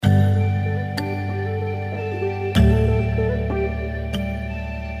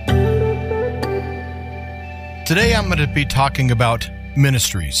Today I'm going to be talking about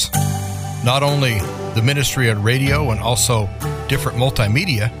ministries. Not only the ministry on radio and also different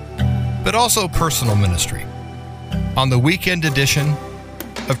multimedia, but also personal ministry. On the weekend edition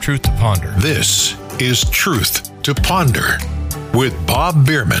of Truth to Ponder. This is Truth to Ponder with Bob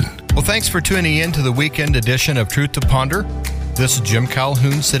Bierman. Well, thanks for tuning in to the weekend edition of Truth to Ponder. This is Jim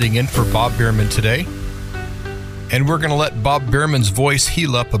Calhoun sitting in for Bob Bierman today. And we're going to let Bob Bierman's voice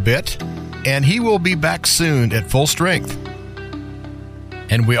heal up a bit. And he will be back soon at full strength.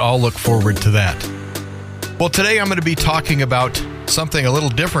 And we all look forward to that. Well, today I'm going to be talking about something a little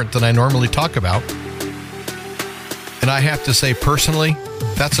different than I normally talk about. And I have to say personally,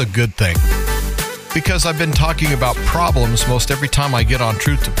 that's a good thing. Because I've been talking about problems most every time I get on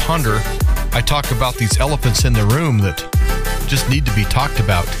Truth to Ponder. I talk about these elephants in the room that just need to be talked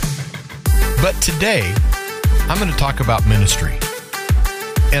about. But today, I'm going to talk about ministry.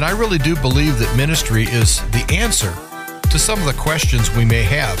 And I really do believe that ministry is the answer to some of the questions we may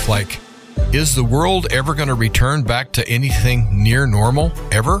have, like, is the world ever going to return back to anything near normal,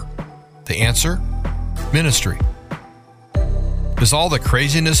 ever? The answer? Ministry. Is all the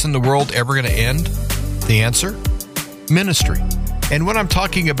craziness in the world ever going to end? The answer? Ministry. And when I'm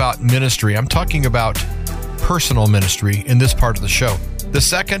talking about ministry, I'm talking about personal ministry in this part of the show. The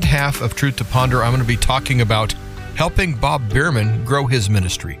second half of Truth to Ponder, I'm going to be talking about helping Bob Bierman grow his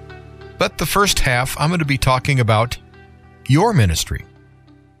ministry. But the first half, I'm going to be talking about your ministry.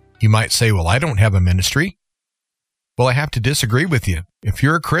 You might say, well, I don't have a ministry. Well, I have to disagree with you. If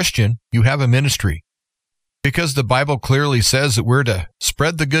you're a Christian, you have a ministry. Because the Bible clearly says that we're to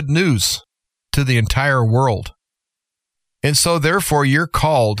spread the good news to the entire world. And so, therefore, you're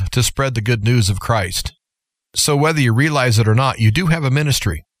called to spread the good news of Christ. So whether you realize it or not, you do have a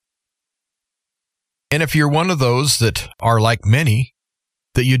ministry. And if you're one of those that are like many,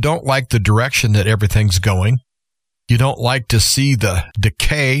 that you don't like the direction that everything's going, you don't like to see the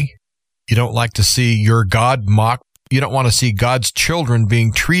decay, you don't like to see your God mocked, you don't want to see God's children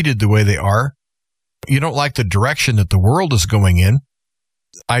being treated the way they are, you don't like the direction that the world is going in,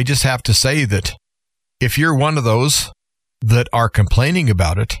 I just have to say that if you're one of those that are complaining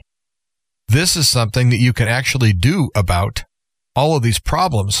about it, this is something that you can actually do about all of these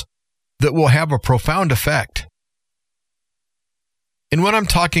problems that will have a profound effect. And when I'm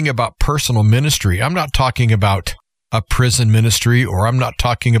talking about personal ministry, I'm not talking about a prison ministry, or I'm not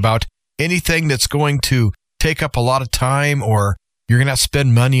talking about anything that's going to take up a lot of time or you're going to have to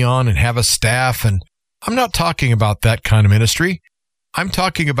spend money on and have a staff. And I'm not talking about that kind of ministry. I'm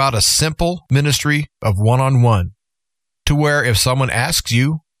talking about a simple ministry of one-on-one, to where if someone asks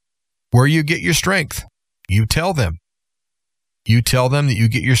you where you get your strength, you tell them. You tell them that you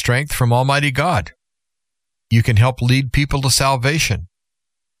get your strength from Almighty God. You can help lead people to salvation.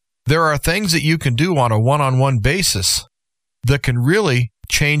 There are things that you can do on a one-on-one basis that can really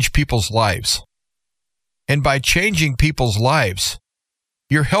change people's lives. And by changing people's lives,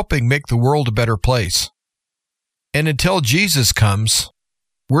 you're helping make the world a better place. And until Jesus comes,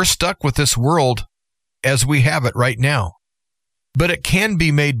 we're stuck with this world as we have it right now. But it can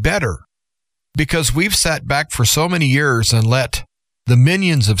be made better, because we've sat back for so many years and let the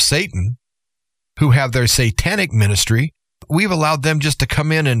minions of Satan, who have their satanic ministry, we've allowed them just to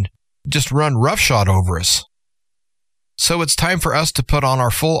come in and just run roughshod over us. So it's time for us to put on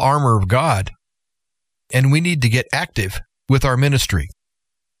our full armor of God, and we need to get active with our ministry.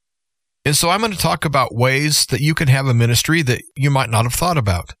 And so I'm going to talk about ways that you can have a ministry that you might not have thought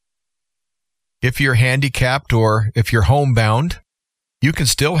about. If you're handicapped or if you're homebound, you can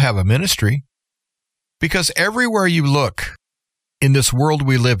still have a ministry. Because everywhere you look in this world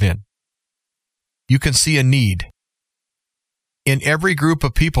we live in, you can see a need. In every group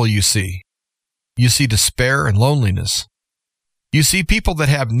of people you see despair and loneliness. You see people that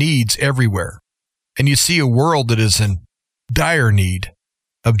have needs everywhere. And you see a world that is in dire need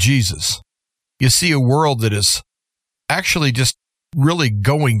of Jesus. You see a world that is actually just really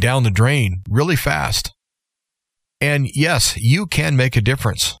going down the drain really fast. And yes, you can make a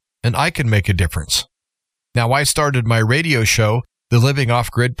difference, and I can make a difference. Now, I started my radio show, the Living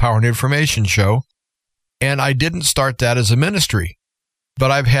Off-Grid Power and Information Show, and I didn't start that as a ministry,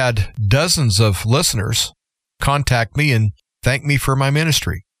 but I've had dozens of listeners contact me and thank me for my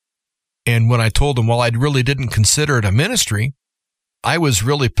ministry. And when I told them, well, I really didn't consider it a ministry, I was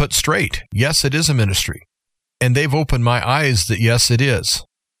really put straight. Yes, it is a ministry. And they've opened my eyes that yes, it is.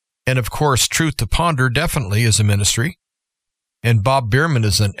 And of course, Truth to Ponder definitely is a ministry. And Bob Bierman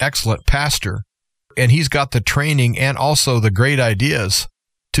is an excellent pastor. And he's got the training and also the great ideas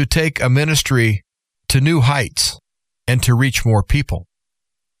to take a ministry to new heights and to reach more people.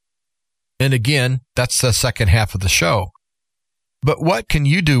 And again, that's the second half of the show. But what can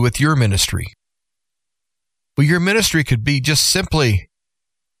you do with your ministry? Well, your ministry could be just simply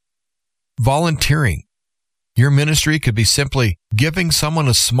volunteering. Your ministry could be simply giving someone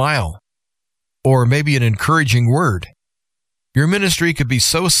a smile or maybe an encouraging word. Your ministry could be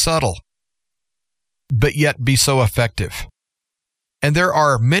so subtle, but yet be so effective. And there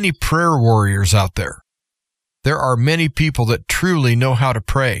are many prayer warriors out there. There are many people that truly know how to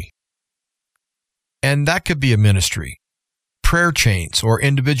pray. And that could be a ministry. Prayer chains or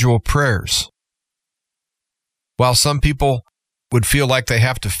individual prayers. While some people would feel like they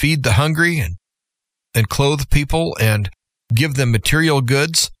have to feed the hungry and clothe people and give them material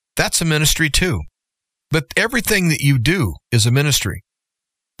goods, that's a ministry too. But everything that you do is a ministry.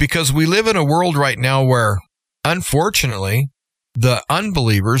 Because we live in a world right now where, unfortunately, the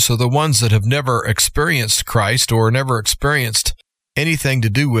unbelievers are the ones that have never experienced Christ or never experienced anything to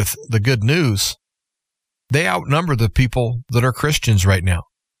do with the good news. They outnumber the people that are Christians right now.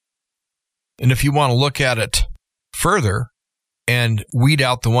 And if you want to look at it further and weed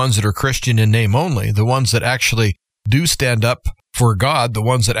out the ones that are Christian in name only, the ones that actually do stand up for God, the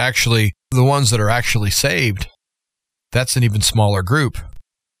ones that are actually saved, that's an even smaller group.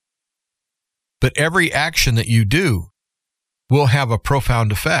 But every action that you do will have a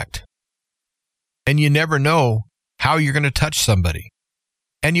profound effect. And you never know how you're going to touch somebody.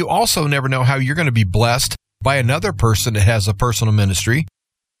 And you also never know how you're going to be blessed by another person that has a personal ministry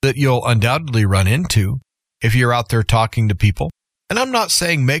that you'll undoubtedly run into if you're out there talking to people. And I'm not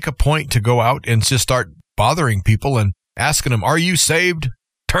saying make a point to go out and just start bothering people and asking them, are you saved?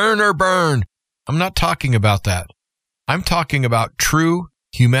 Turn or burn. I'm not talking about that. I'm talking about true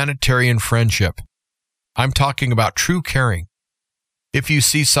humanitarian friendship. I'm talking about true caring. If you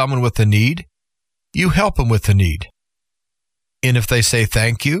see someone with a need, you help them with the need. And if they say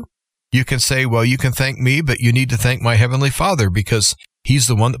thank you, you can say, well, you can thank me, but you need to thank my Heavenly Father because He's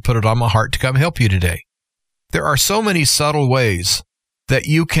the one that put it on my heart to come help you today. There are so many subtle ways that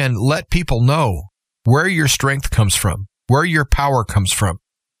you can let people know where your strength comes from, where your power comes from.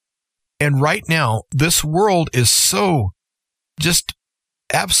 And right now, this world is so just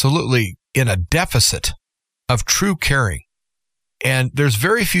absolutely in a deficit of true caring. And there's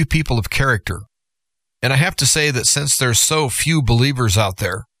very few people of character. And I have to say that since there's so few believers out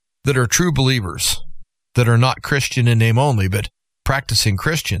there that are true believers, that are not Christian in name only, but practicing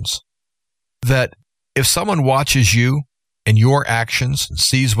Christians, that if someone watches you and your actions and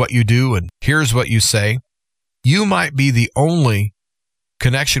sees what you do and hears what you say, you might be the only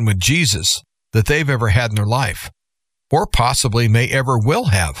connection with Jesus that they've ever had in their life, or possibly may ever will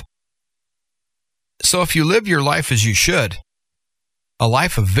have. So if you live your life as you should, a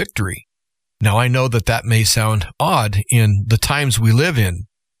life of victory. Now, I know that that may sound odd in the times we live in.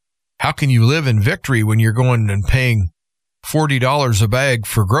 How can you live in victory when you're going and paying $40 a bag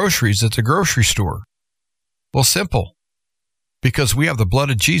for groceries at the grocery store? Well, simple. Because we have the blood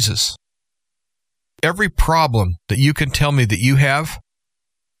of Jesus. Every problem that you can tell me that you have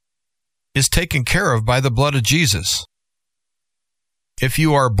is taken care of by the blood of Jesus. If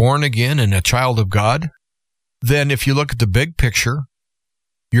you are born again and a child of God, then if you look at the big picture,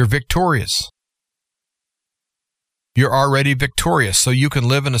 you're victorious. You're already victorious, so you can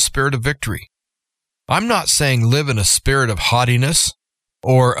live in a spirit of victory. I'm not saying live in a spirit of haughtiness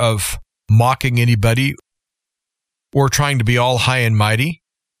or of mocking anybody or trying to be all high and mighty,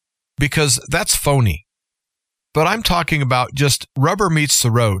 because that's phony. But I'm talking about just rubber meets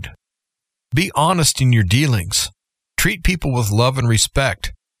the road. Be honest in your dealings. Treat people with love and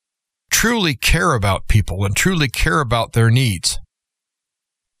respect. Truly care about people and truly care about their needs.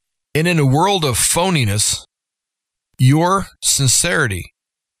 And in a world of phoniness, your sincerity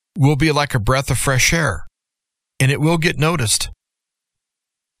will be like a breath of fresh air, and it will get noticed.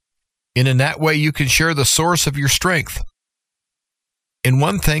 And in that way, you can share the source of your strength. And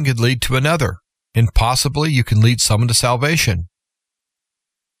one thing could lead to another, and possibly you can lead someone to salvation.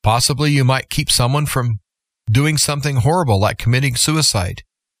 Possibly you might keep someone from doing something horrible like committing suicide.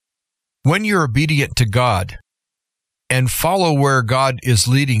 When you're obedient to God and follow where God is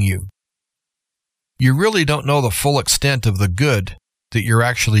leading you, you really don't know the full extent of the good that you're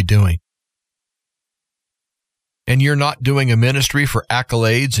actually doing. And you're not doing a ministry for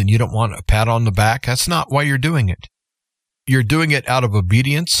accolades and you don't want a pat on the back. That's not why you're doing it. You're doing it out of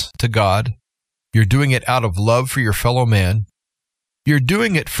obedience to God. You're doing it out of love for your fellow man. You're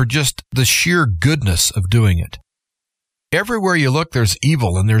doing it for just the sheer goodness of doing it. Everywhere you look, there's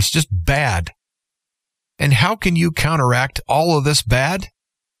evil and there's just bad. And how can you counteract all of this bad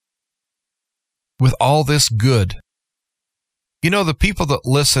with all this good? You know, the people that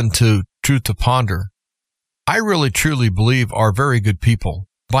listen to Truth to Ponder, I really truly believe are very good people,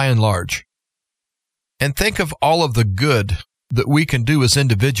 by and large. And think of all of the good that we can do as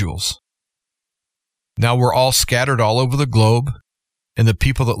individuals. Now we're all scattered all over the globe, and the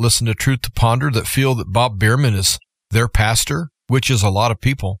people that listen to Truth to Ponder that feel that Bob Bierman is their pastor, which is a lot of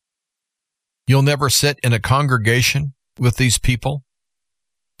people. You'll never sit in a congregation with these people.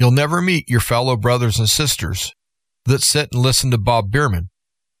 You'll never meet your fellow brothers and sisters that sit and listen to Bob Bierman.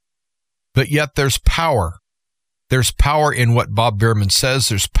 But yet there's power. There's power in what Bob Bierman says.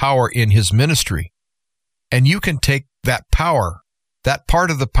 There's power in his ministry. And you can take that power, that part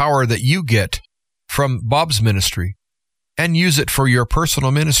of the power that you get from Bob's ministry, and use it for your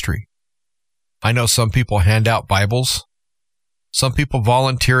personal ministry. I know some people hand out Bibles. Some people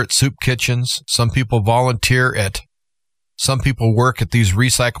volunteer at soup kitchens. Some people some people work at these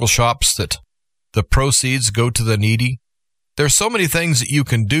recycle shops that the proceeds go to the needy. There's so many things that you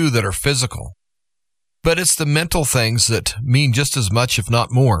can do that are physical, but it's the mental things that mean just as much, if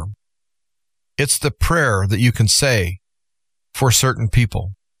not more. It's the prayer that you can say for certain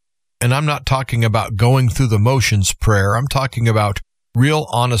people. And I'm not talking about going through the motions prayer. I'm talking about real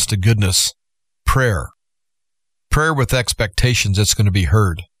honest to goodness prayer. Prayer with expectations it's going to be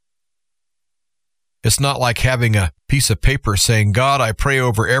heard. It's not like having a piece of paper saying, God, I pray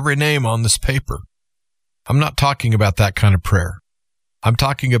over every name on this paper. I'm not talking about that kind of prayer. I'm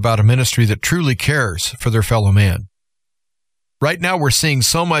talking about a ministry that truly cares for their fellow man. Right now we're seeing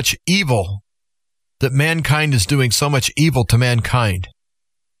so much evil, that mankind is doing so much evil to mankind.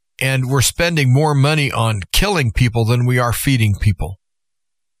 And we're spending more money on killing people than we are feeding people.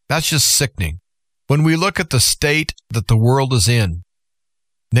 That's just sickening. When we look at the state that the world is in,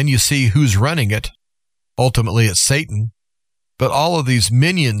 then you see who's running it. Ultimately, it's Satan. But all of these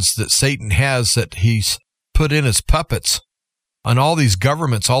minions that Satan has that he's put in as puppets on all these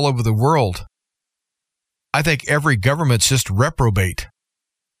governments all over the world, I think every government's just reprobate.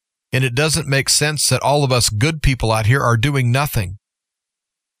 And it doesn't make sense that all of us good people out here are doing nothing.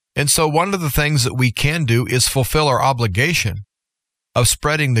 And so one of the things that we can do is fulfill our obligation of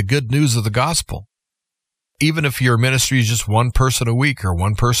spreading the good news of the gospel. Even if your ministry is just one person a week or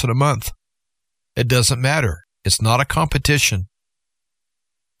one person a month, it doesn't matter. It's not a competition.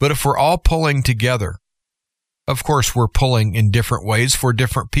 But if we're all pulling together, of course we're pulling in different ways for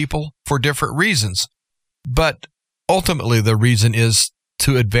different people, for different reasons. But ultimately the reason is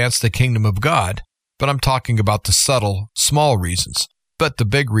to advance the kingdom of God. But I'm talking about the subtle, small reasons. But the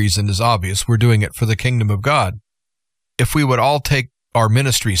big reason is obvious. We're doing it for the kingdom of God. If we would all take our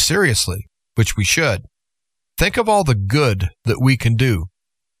ministry seriously, which we should, think of all the good that we can do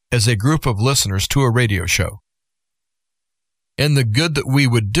as a group of listeners to a radio show. And the good that we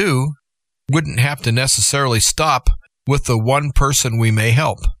would do wouldn't have to necessarily stop with the one person we may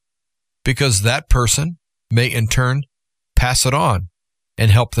help, because that person may in turn pass it on and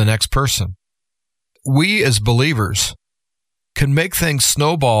help the next person. We as believers can make things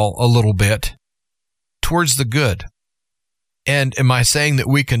snowball a little bit towards the good. And am I saying that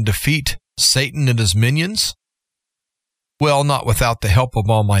we can defeat Satan and his minions? Well, not without the help of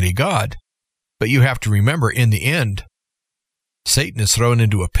Almighty God. But you have to remember, in the end, Satan is thrown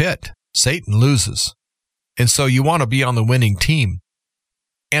into a pit. Satan loses. And so you want to be on the winning team.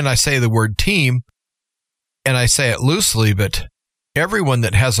 And I say the word team, and I say it loosely, but everyone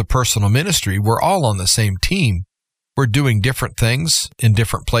that has a personal ministry, we're all on the same team. We're doing different things in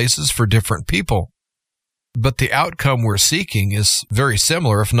different places for different people. But the outcome we're seeking is very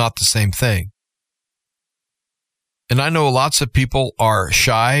similar, if not the same thing. And I know lots of people are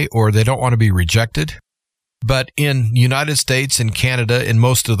shy or they don't want to be rejected. But in the United States and Canada and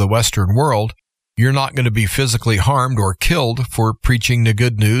most of the Western world, you're not going to be physically harmed or killed for preaching the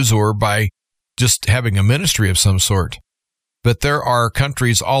good news or by just having a ministry of some sort. But there are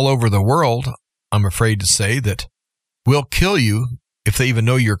countries all over the world, I'm afraid to say, that will kill you if they even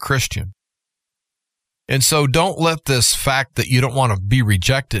know you're Christian. And so don't let this fact that you don't want to be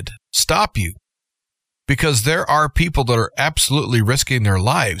rejected stop you, because there are people that are absolutely risking their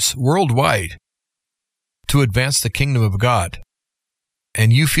lives worldwide to advance the kingdom of God.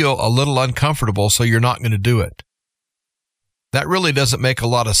 And you feel a little uncomfortable, so you're not going to do it. That really doesn't make a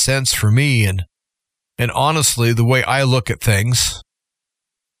lot of sense for me. And honestly, the way I look at things,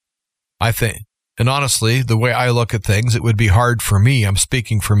 it would be hard for me. I'm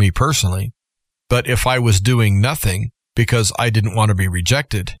speaking for me personally. But if I was doing nothing because I didn't want to be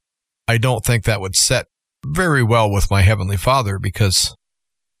rejected, I don't think that would set very well with my Heavenly Father, because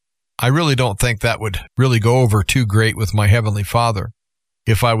I really don't think that would really go over too great with my Heavenly Father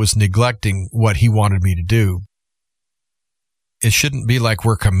if I was neglecting what He wanted me to do. it shouldn't be like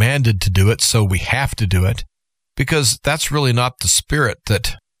we're commanded to do it, so we have to do it, because that's really not the spirit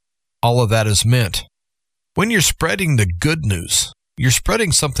that all of that is meant. When you're spreading the good news, you're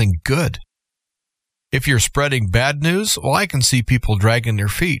spreading something good. If you're spreading bad news, well, I can see people dragging their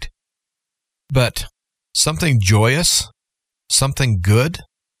feet. But something joyous, something good,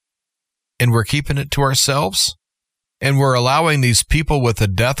 and we're keeping it to ourselves, and we're allowing these people with the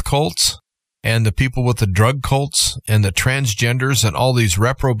death cults and the people with the drug cults and the transgenders and all these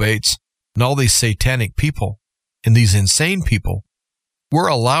reprobates and all these satanic people and these insane people, we're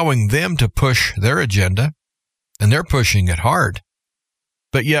allowing them to push their agenda, and they're pushing it hard.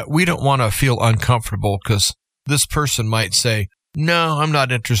 But yet we don't want to feel uncomfortable because this person might say, no, I'm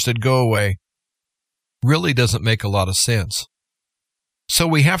not interested, go away. Really doesn't make a lot of sense. So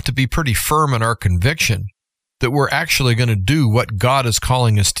we have to be pretty firm in our conviction that we're actually going to do what God is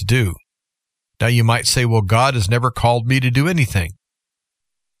calling us to do. Now you might say, well, God has never called me to do anything.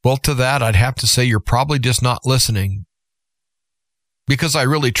 Well, to that, I'd have to say you're probably just not listening. Because I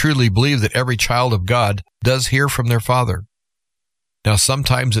really truly believe that every child of God does hear from their Father. Now,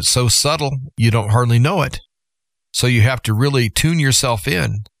 sometimes it's so subtle, you don't hardly know it. So you have to really tune yourself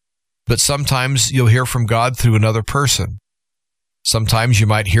in. But sometimes you'll hear from God through another person. Sometimes you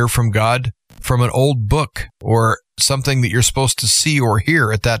might hear from God from an old book or something that you're supposed to see or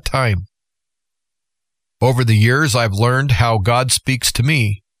hear at that time. Over the years, I've learned how God speaks to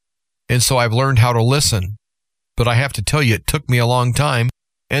me, and so I've learned how to listen. But I have to tell you, it took me a long time,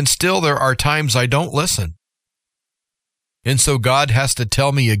 and still there are times I don't listen. And so God has to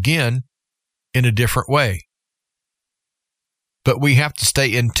tell me again in a different way. But we have to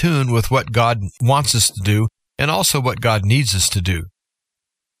stay in tune with what God wants us to do and also what God needs us to do.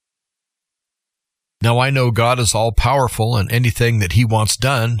 Now, I know God is all-powerful, and anything that He wants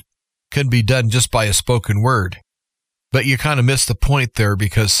done can be done just by a spoken word. But you kind of miss the point there,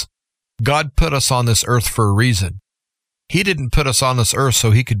 because God put us on this earth for a reason. He didn't put us on this earth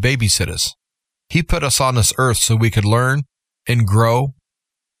so He could babysit us. He put us on this earth so we could learn and grow,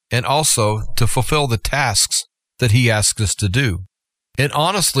 and also to fulfill the tasks that He asked us to do. And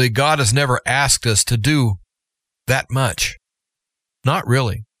honestly, God has never asked us to do that much. Not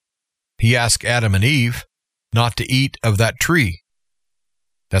really. He asked Adam and Eve not to eat of that tree.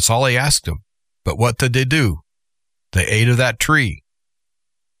 That's all He asked them. But what did they do? They ate of that tree.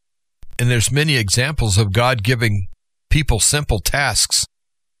 And there's many examples of God giving people simple tasks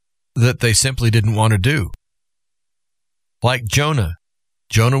that they simply didn't want to do. Like Jonah.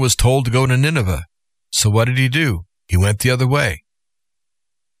 Jonah was told to go to Nineveh. So what did he do? He went the other way.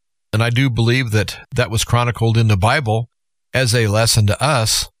 And I do believe that that was chronicled in the Bible as a lesson to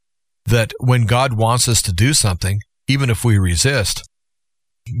us that when God wants us to do something, even if we resist,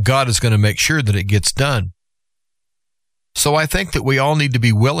 God is going to make sure that it gets done. So I think that we all need to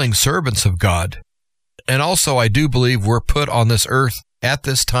be willing servants of God. And also I do believe we're put on this earth at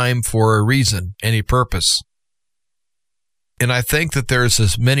this time for a reason, any purpose. And I think that there's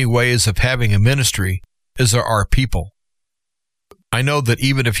as many ways of having a ministry as there are people. I know that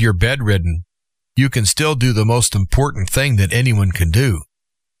even if you're bedridden, you can still do the most important thing that anyone can do,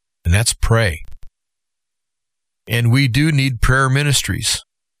 and that's pray. And we do need prayer ministries.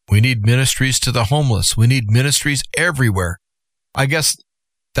 We need ministries to the homeless. We need ministries everywhere. I guess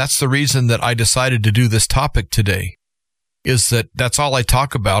that's the reason that I decided to do this topic today, is that that's all I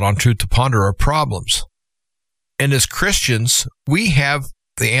talk about on Truth to Ponder are problems. And as Christians, we have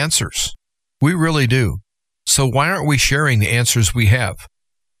the answers. We really do. So why aren't we sharing the answers we have?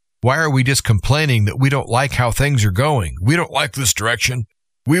 Why are we just complaining that we don't like how things are going? We don't like this direction.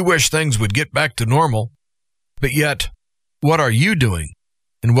 We wish things would get back to normal. But yet, what are you doing?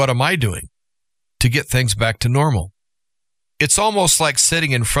 And what am I doing to get things back to normal? It's almost like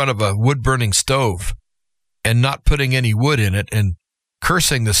sitting in front of a wood-burning stove and not putting any wood in it and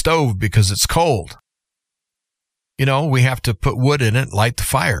cursing the stove because it's cold. You know, we have to put wood in it, light the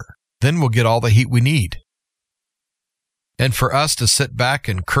fire. Then we'll get all the heat we need. And for us to sit back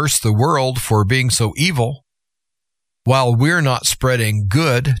and curse the world for being so evil, while we're not spreading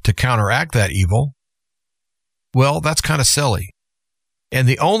good to counteract that evil, well, that's kind of silly. And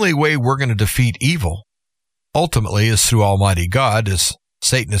the only way we're going to defeat evil, ultimately, is through Almighty God, as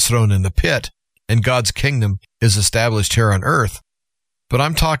Satan is thrown in the pit, and God's kingdom is established here on earth. But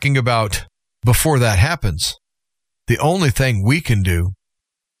I'm talking about before that happens. The only thing we can do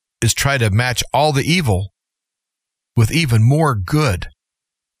is try to match all the evil with even more good.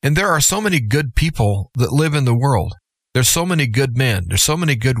 And there are so many good people that live in the world. There's so many good men. There's so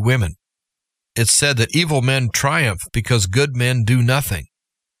many good women. It's said that evil men triumph because good men do nothing.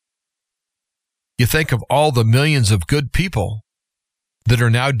 You think of all the millions of good people that are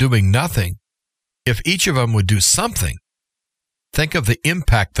now doing nothing, if each of them would do something, think of the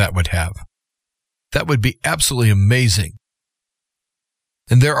impact that would have. That would be absolutely amazing.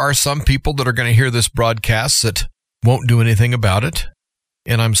 And there are some people that are going to hear this broadcast that won't do anything about it,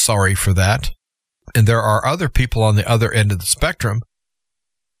 and I'm sorry for that. And there are other people on the other end of the spectrum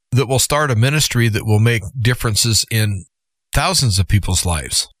that will start a ministry that will make differences in thousands of people's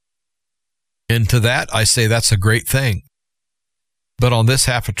lives. And to that, I say that's a great thing. But on this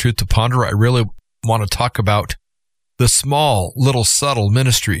Half a Truth to Ponder, I really want to talk about the small, little, subtle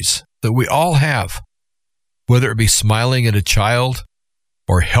ministries that we all have, whether it be smiling at a child,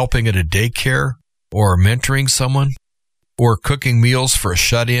 or helping at a daycare, or mentoring someone, or cooking meals for a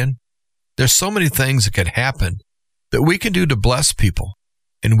shut-in. There's so many things that could happen that we can do to bless people.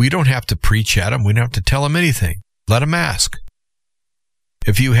 And we don't have to preach at them. We don't have to tell them anything. Let them ask.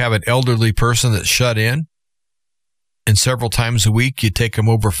 If you have an elderly person that's shut in, and several times a week you take them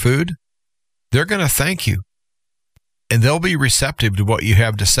over food, they're going to thank you. And they'll be receptive to what you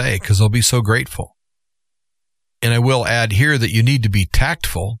have to say because they'll be so grateful. And I will add here that you need to be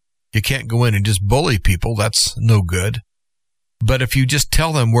tactful. You can't go in and just bully people. That's no good. But if you just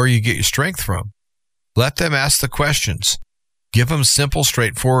tell them where you get your strength from, let them ask the questions. Give them simple,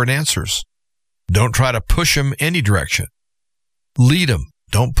 straightforward answers. Don't try to push them any direction. Lead them.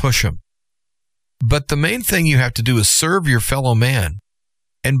 Don't push them. But the main thing you have to do is serve your fellow man.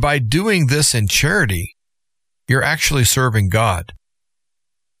 And by doing this in charity, you're actually serving God.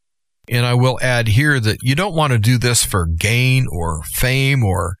 And I will add here that you don't want to do this for gain or fame,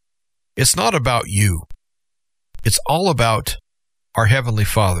 or it's not about you. It's all about our Heavenly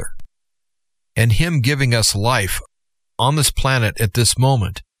Father and Him giving us life on this planet at this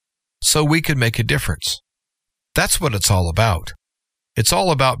moment so we can make a difference. That's what it's all about. It's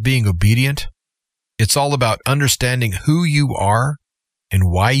all about being obedient. It's all about understanding who you are and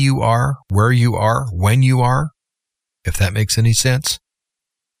why you are, where you are, when you are, if that makes any sense.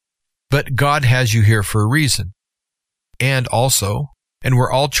 But God has you here for a reason. And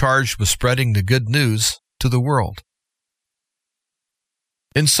we're all charged with spreading the good news to the world.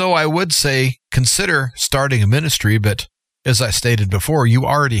 And so I would say, consider starting a ministry, but as I stated before, you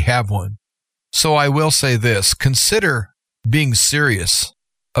already have one. So I will say this, consider being serious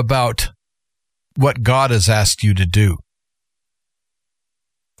about what God has asked you to do.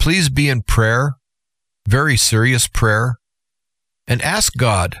 Please be in prayer, very serious prayer, and ask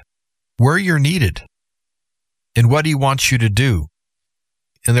God where you're needed and what He wants you to do.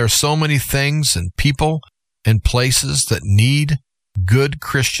 And there are so many things and people and places that need good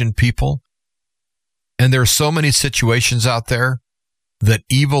Christian people. And there are so many situations out there that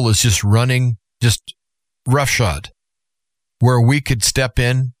evil is just running just roughshod, where we could step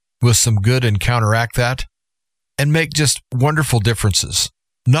in with some good and counteract that and make just wonderful differences,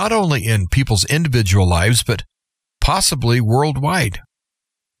 not only in people's individual lives, but possibly worldwide.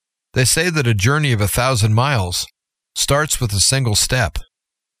 They say that a journey of 1,000 miles starts with a single step.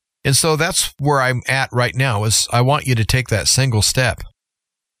 And so that's where I'm at right now, is I want you to take that single step.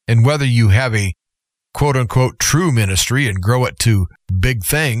 And whether you have a quote-unquote true ministry and grow it to big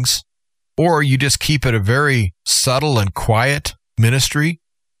things, or you just keep it a very subtle and quiet ministry,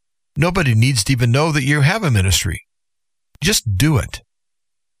 nobody needs to even know that you have a ministry. Just do it.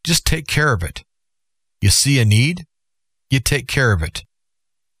 Just take care of it. You see a need, you take care of it.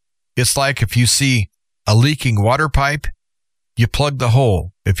 It's like if you see a leaking water pipe, you plug the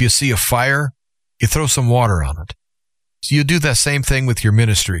hole. If you see a fire, you throw some water on it. So you do that same thing with your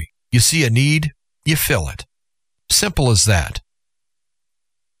ministry. You see a need, you fill it. Simple as that.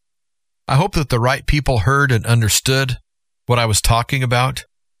 I hope that the right people heard and understood what I was talking about.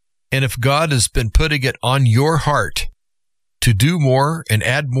 And if God has been putting it on your heart to do more and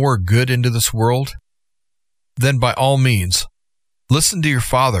add more good into this world, then by all means, listen to your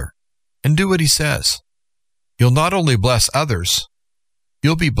Father and do what He says. You'll not only bless others,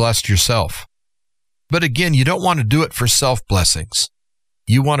 you'll be blessed yourself. But again, you don't want to do it for self-blessings.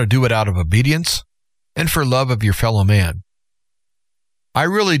 You want to do it out of obedience and for love of your fellow man. I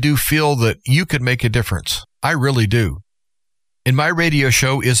really do feel that you could make a difference. I really do. And my radio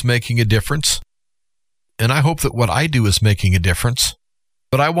show is making a difference. And I hope that what I do is making a difference.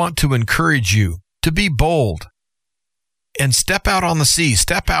 But I want to encourage you to be bold and step out on the sea,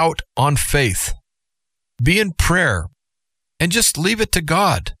 step out on faith, be in prayer, and just leave it to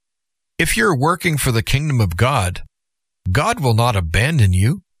God. If you're working for the kingdom of God, God will not abandon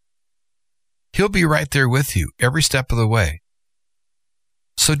you. He'll be right there with you every step of the way.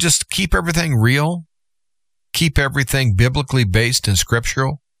 So just keep everything real. Keep everything biblically based and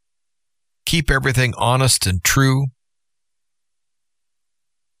scriptural. Keep everything honest and true.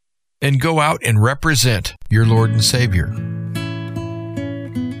 and go out and represent your Lord and Savior.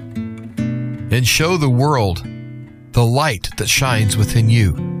 And show the world the light that shines within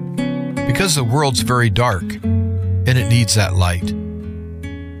you, because the world's very dark and it needs that light.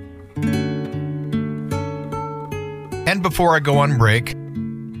 And before I go on break,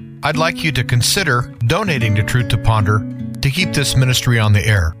 I'd like you to consider donating to Truth to Ponder to keep this ministry on the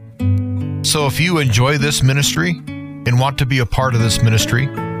air. So if you enjoy this ministry and want to be a part of this ministry,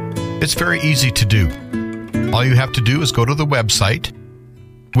 it's very easy to do. All you have to do is go to the website,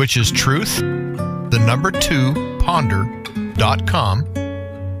 which is truth2ponder.com,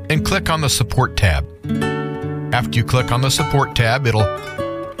 and click on the support tab. After you click on the support tab, it'll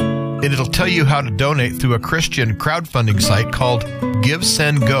tell you how to donate through a Christian crowdfunding site called Give,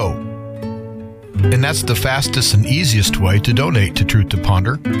 Send, Go. And that's the fastest and easiest way to donate to Truth to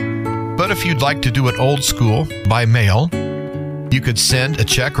Ponder. But if you'd like to do it old school, by mail, you could send a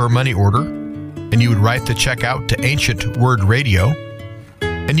check or money order, and you would write the check out to Ancient Word Radio,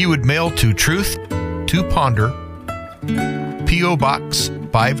 and you would mail to Truth to Ponder, P.O. Box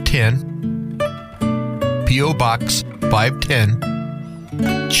 510, P.O. Box 510,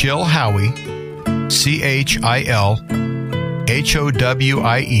 Chilhowie,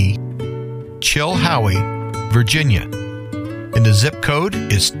 Chilhowie, Chilhowie, Virginia. And the zip code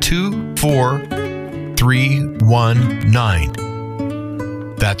is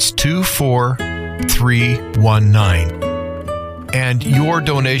 24319. That's 24319. And your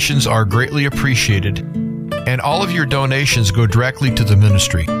donations are greatly appreciated. And all of your donations go directly to the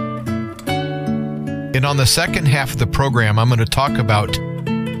ministry. And on the second half of the program, I'm going to talk about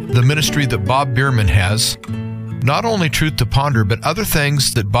the ministry that Bob Bierman has. Not only Truth to Ponder, but other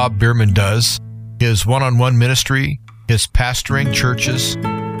things that Bob Bierman does. His one-on-one ministry, his pastoring churches.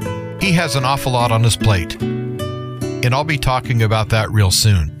 He has an awful lot on his plate. And I'll be talking about that real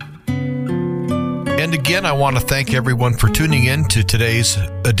soon. And again, I want to thank everyone for tuning in to today's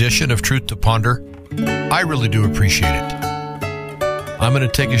edition of Truth to Ponder. I really do appreciate it. I'm going to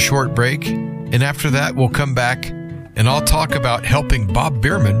take a short break, and after that, we'll come back and I'll talk about helping Bob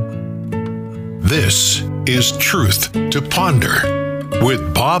Bierman. This is Truth to Ponder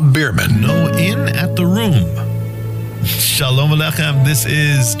with Bob Bierman. No in at the room. Shalom Aleichem. This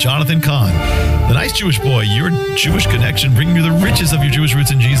is Jonathan Kahn, the nice Jewish boy, your Jewish connection, bringing you the riches of your Jewish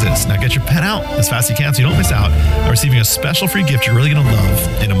roots in Jesus. Now get your pen out as fast as you can so you don't miss out on receiving a special free gift you're really going to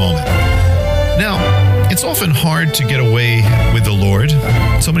love in a moment. Now, it's often hard to get away with the Lord.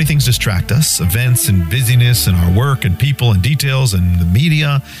 So many things distract us, events and busyness and our work and people and details and the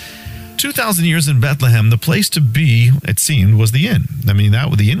media. 2,000 years in Bethlehem, the place to be, it seemed, was the inn. I mean,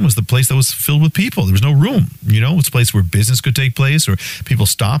 the inn was the place that was filled with people. There was no room. It's a place where business could take place, or people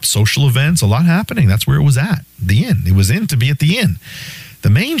stopped, social events, a lot happening. That's where it was at, the inn. It was in to be at the inn. The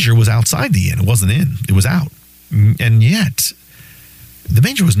manger was outside the inn. It wasn't in. It was out. And yet, the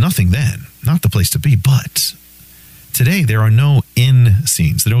manger was nothing then, not the place to be. But today, there are no inn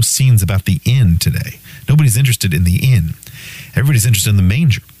scenes. There are no scenes about the inn today. Nobody's interested in the inn. Everybody's interested in the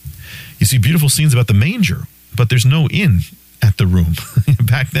manger. You see beautiful scenes about the manger, but there's no inn at the room.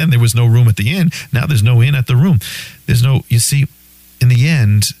 Back then, there was no room at the inn. Now there's no inn at the room. You see, in the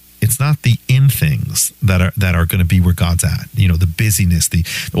end, it's not the in things that are going to be where God's at. The busyness,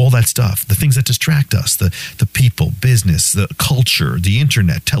 all that stuff, the things that distract us, the people, business, the culture, the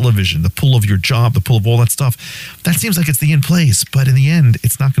internet, television, the pull of your job, the pull of all that stuff. That seems like it's the in place, but in the end,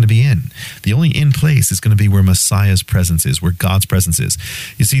 it's not going to be in. The only in place is going to be where Messiah's presence is, where God's presence is.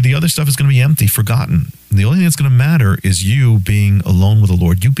 You see, the other stuff is going to be empty, forgotten. The only thing that's going to matter is you being alone with the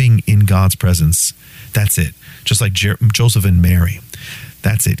Lord, you being in God's presence. That's it. Just like Joseph and Mary.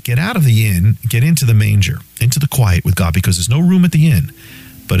 That's it. Get out of the inn, get into the manger, into the quiet with God, because there's no room at the inn.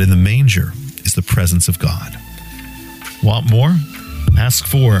 But in the manger is the presence of God. Want more? Ask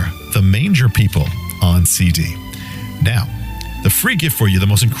for The Manger People on CD. Now, the free gift for you, the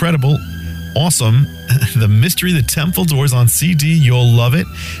most incredible, awesome, The Mystery of the Temple Doors on CD. You'll love it.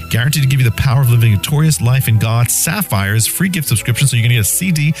 Guaranteed to give you the power of living a victorious life in God. Sapphire's free gift subscription. So you're going to get a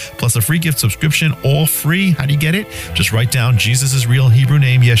CD plus a free gift subscription, all free. How do you get it? Just write down Jesus' real Hebrew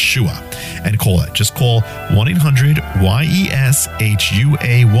name, Yeshua, and call it. Just call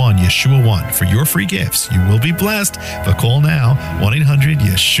 1-800-YESHUA1, Yeshua 1, for your free gifts. You will be blessed, but call now,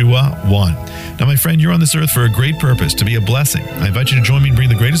 1-800-YESHUA1. Now, my friend, you're on this earth for a great purpose, to be a blessing. I invite you to join me and bring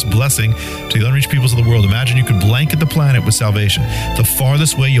the greatest blessing to the unreached peoples of the world. Imagine you could blanket the planet with salvation. The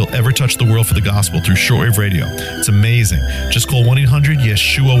farthest way you'll ever touch the world for the gospel, through shortwave radio. It's amazing. Just call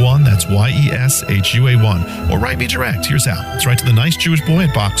 1-800-YESHUA1. That's YESHUA1. Or write me direct. Here's how. It's right to the nice Jewish boy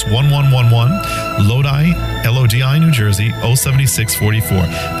at Box 1111, Lodi, Lodi, New Jersey, 07644.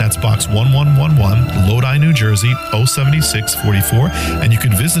 That's box 1111, Lodi, New Jersey, 07644. And you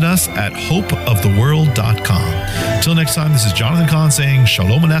can visit us at hopeoftheworld.com. Till next time, this is Jonathan Kahn saying,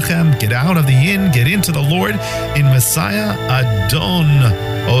 Shalom Alechem, get out of the inn, get into the Lord in Messiah Adon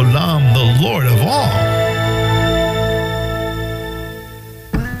Olam, the Lord of all.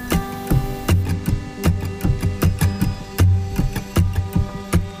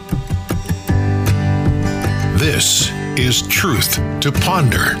 This is Truth to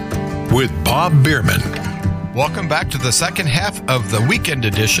Ponder with Bob Bierman. Welcome back to the second half of the weekend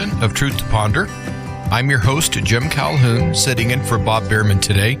edition of Truth to Ponder. I'm your host, Jim Calhoun, sitting in for Bob Bierman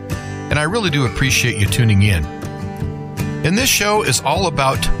today, and I really do appreciate you tuning in. And this show is all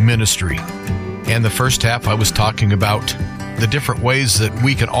about ministry. And the first half, I was talking about the different ways that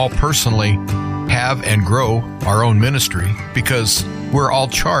we can all personally have and grow our own ministry, because we're all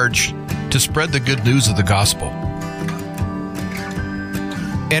charged to spread the good news of the gospel.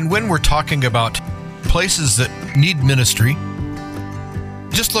 And when we're talking about places that need ministry,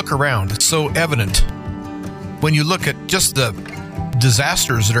 just look around. It's so evident when you look at just the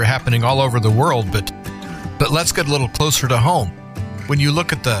disasters that are happening all over the world, but let's get a little closer to home. When you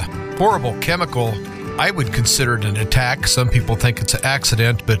look at the horrible chemical, I would consider it an attack. Some people think it's an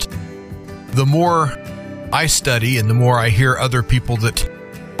accident, but the more I study and the more I hear other people that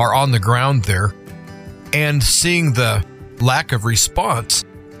are on the ground there, and seeing the lack of response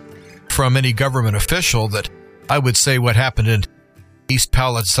from any government official, that I would say what happened in East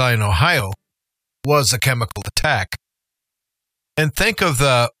Palestine, Ohio, was a chemical attack. And think of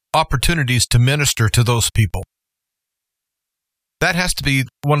the opportunities to minister to those people. That has to be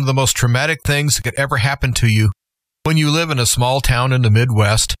one of the most traumatic things that could ever happen to you when you live in a small town in the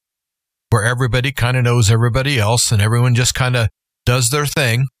Midwest where everybody kind of knows everybody else and everyone just kind of does their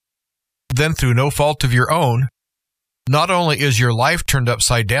thing. Then through no fault of your own, not only is your life turned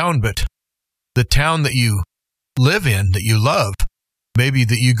upside down, but the town that you live in, that you love, maybe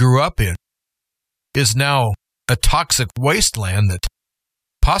that you grew up in, is now a toxic wasteland that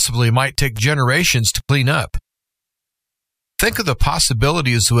possibly might take generations to clean up. Think of the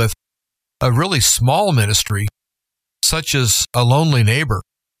possibilities with a really small ministry, such as a lonely neighbor,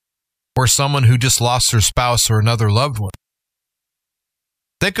 or someone who just lost their spouse or another loved one.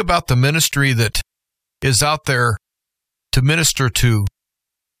 Think about the ministry that is out there to minister to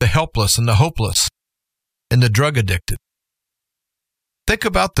the helpless and the hopeless and the drug addicted. Think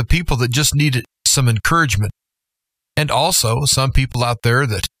about the people that just needed some encouragement, and also some people out there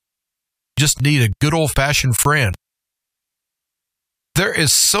that just need a good old-fashioned friend. There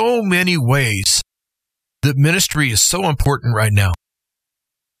is so many ways that ministry is so important right now.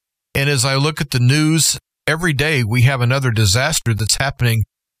 And as I look at the news, every day we have another disaster that's happening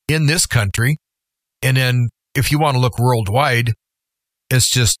in this country. And then if you want to look worldwide, it's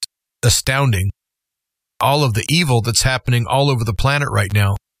just astounding. All of the evil that's happening all over the planet right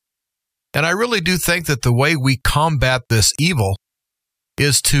now. And I really do think that the way we combat this evil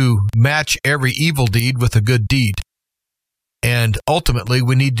is to match every evil deed with a good deed. And ultimately,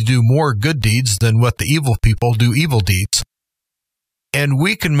 we need to do more good deeds than what the evil people do evil deeds. And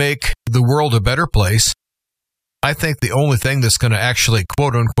we can make the world a better place. I think the only thing that's going to actually,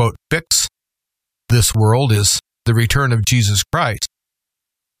 quote unquote, fix this world is the return of Jesus Christ.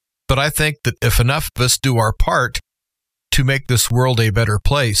 But I think that if enough of us do our part to make this world a better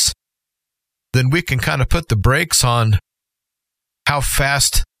place, then we can kind of put the brakes on how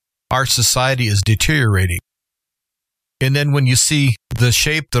fast our society is deteriorating. And then when you see the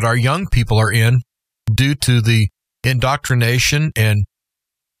shape that our young people are in due to the indoctrination, and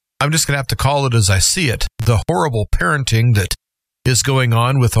I'm just going to have to call it as I see it, the horrible parenting that is going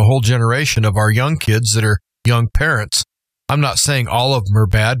on with a whole generation of our young kids that are young parents. I'm not saying all of them are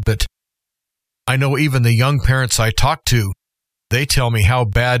bad, but I know even the young parents I talk to, they tell me how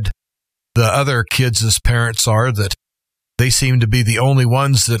bad the other kids' parents are, that they seem to be the only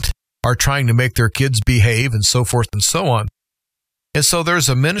ones that are trying to make their kids behave and so forth and so on. And so there's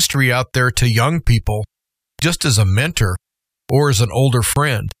a ministry out there to young people, just as a mentor or as an older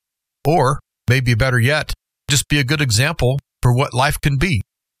friend, or maybe better yet, just be a good example for what life can be.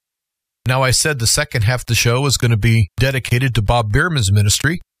 Now, I said the second half of the show is going to be dedicated to Bob Bierman's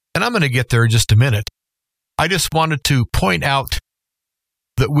ministry, and I'm going to get there in just a minute. I just wanted to point out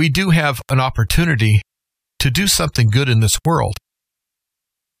that we do have an opportunity to do something good in this world.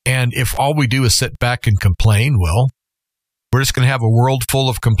 And if all we do is sit back and complain, well, we're just going to have a world full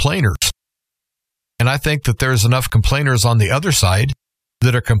of complainers. And I think that there's enough complainers on the other side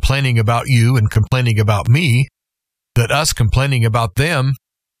that are complaining about you and complaining about me, that us complaining about them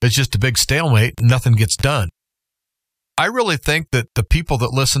It's just a big stalemate and nothing gets done. I really think that the people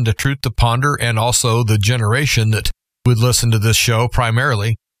that listen to Truth to Ponder, and also the generation that would listen to this show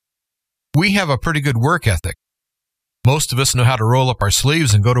primarily, we have a pretty good work ethic. Most of us know how to roll up our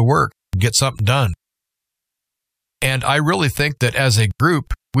sleeves and go to work and get something done. And I really think that as a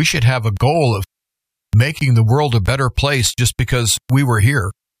group, we should have a goal of making the world a better place just because we were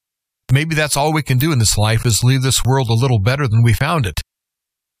here. Maybe that's all we can do in this life, is leave this world a little better than we found it.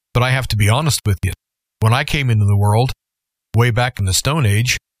 But I have to be honest with you. When I came into the world, way back in the Stone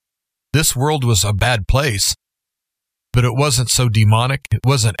Age, this world was a bad place. But it wasn't so demonic. It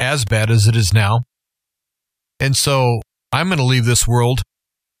wasn't as bad as it is now. And so I'm going to leave this world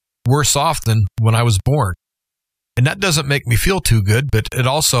worse off than when I was born. And that doesn't make me feel too good, but it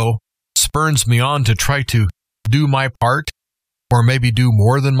also spurs me on to try to do my part, or maybe do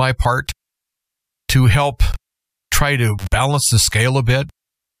more than my part, to help try to balance the scale a bit.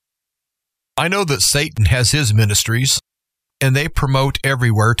 I know that Satan has his ministries, and they promote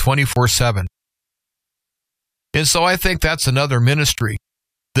everywhere 24/7. And so I think that's another ministry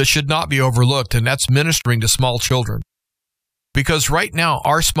that should not be overlooked, and that's ministering to small children. Because right now,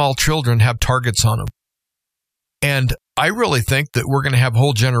 our small children have targets on them. And I really think that we're going to have a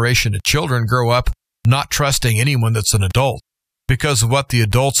whole generation of children grow up not trusting anyone that's an adult because of what the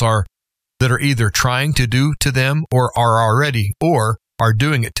adults are that are either trying to do to them or are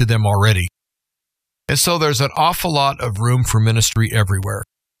doing it to them already. And so there's an awful lot of room for ministry everywhere.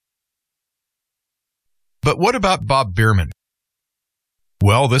 But what about Bob Bierman?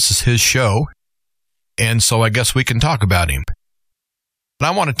 Well, this is his show, and so I guess we can talk about him. And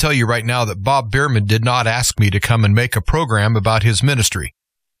I want to tell you right now that Bob Bierman did not ask me to come and make a program about his ministry,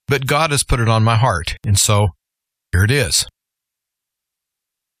 but God has put it on my heart, and so here it is.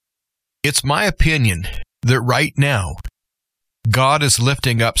 It's my opinion that right now, God is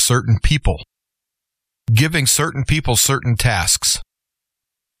lifting up certain people, giving certain people certain tasks.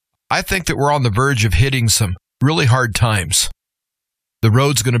 I think that we're on the verge of hitting some really hard times. The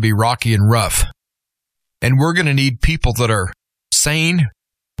road's going to be rocky and rough, and we're going to need people that are sane,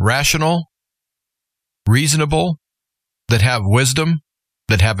 rational, reasonable, that have wisdom,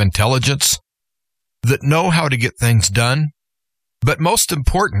 that have intelligence, that know how to get things done, but most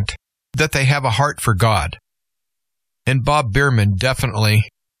important, that they have a heart for God. And Bob Bierman definitely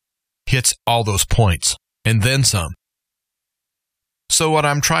hits all those points, and then some. So what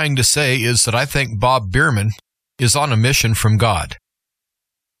I'm trying to say is that I think Bob Bierman is on a mission from God.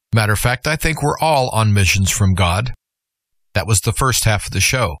 Matter of fact, I think we're all on missions from God. That was the first half of the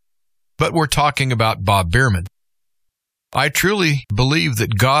show. But we're talking about Bob Bierman. I truly believe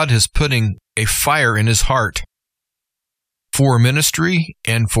that God is putting a fire in his heart for ministry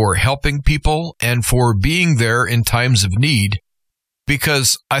and for helping people and for being there in times of need,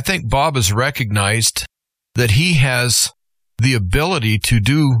 because I think Bob has recognized that he has the ability to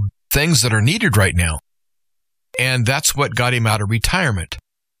do things that are needed right now. And that's what got him out of retirement.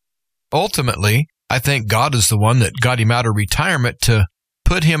 Ultimately, I think God is the one that got him out of retirement to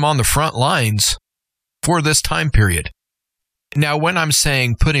put him on the front lines for this time period. Now, when I'm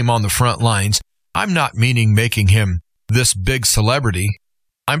saying put him on the front lines, I'm not meaning making him this big celebrity.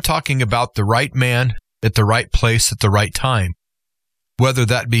 I'm talking about the right man at the right place at the right time. Whether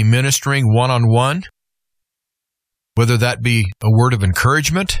that be ministering one-on-one, whether that be a word of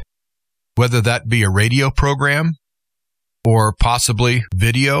encouragement, whether that be a radio program, or possibly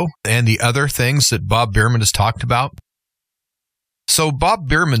video and the other things that Bob Bierman has talked about. So Bob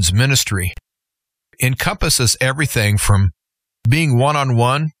Bierman's ministry encompasses everything from being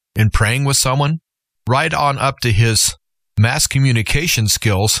one-on-one and praying with someone, right on up to his mass communication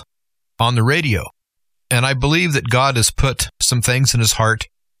skills on the radio. And I believe that God has put some things in his heart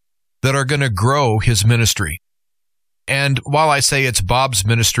that are going to grow his ministry. And while I say it's Bob's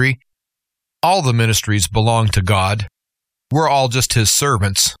ministry, all the ministries belong to God. We're all just his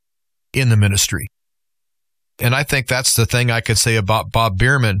servants in the ministry. And I think that's the thing I could say about Bob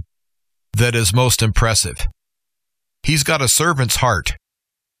Bierman that is most impressive. He's got a servant's heart,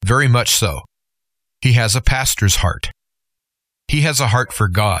 very much so. He has a pastor's heart. He has a heart for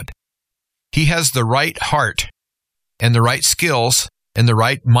God. He has the right heart and the right skills and the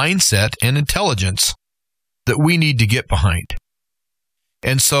right mindset and intelligence that we need to get behind.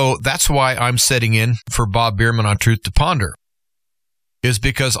 And so that's why I'm setting in for Bob Bierman on Truth to Ponder, is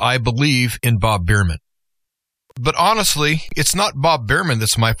because I believe in Bob Bierman. But honestly, it's not Bob Bierman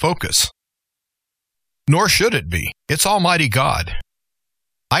that's my focus. Nor should it be. It's Almighty God.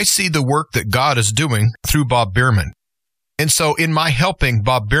 I see the work that God is doing through Bob Bierman. And so in my helping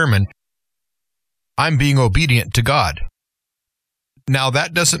Bob Bierman, I'm being obedient to God. Now,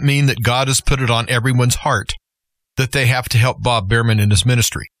 that doesn't mean that God has put it on everyone's heart that they have to help Bob Bierman in his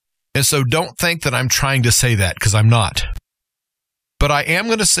ministry. And so don't think that I'm trying to say that, because I'm not. But I am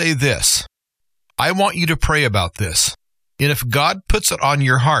going to say this. I want you to pray about this. And if God puts it on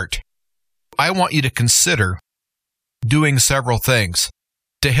your heart, I want you to consider doing several things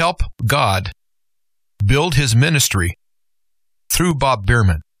to help God build his ministry through Bob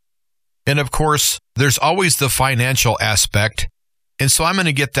Bierman. And of course, there's always the financial aspect. And so I'm going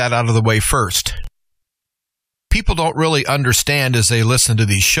to get that out of the way first. People don't really understand as they listen to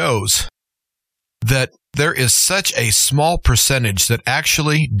these shows that there is such a small percentage that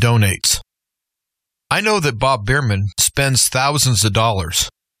actually donates. I know that Bob Bierman spends thousands of dollars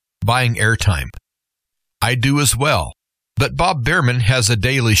buying airtime. I do as well. But Bob Bierman has a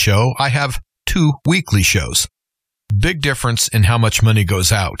daily show. I have 2 weekly shows. Big difference in how much money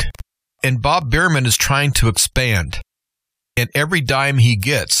goes out. And Bob Bierman is trying to expand. And every dime he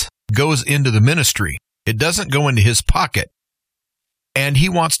gets goes into the ministry. It doesn't go into his pocket. And he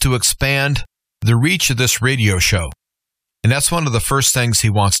wants to expand the reach of this radio show. And that's one of the first things he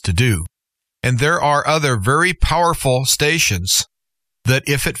wants to do. And there are other very powerful stations that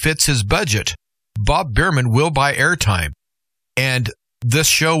if it fits his budget, Bob Bierman will buy airtime. And this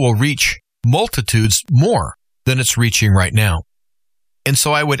show will reach multitudes more than it's reaching right now. And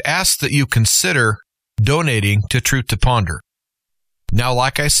so I would ask that you consider donating to Truth to Ponder. Now,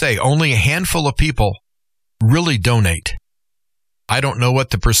 like I say, only a handful of people really donate. I don't know what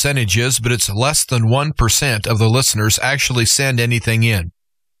the percentage is, but it's less than 1% of the listeners actually send anything in.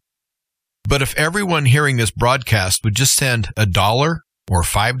 But if everyone hearing this broadcast would just send $1 or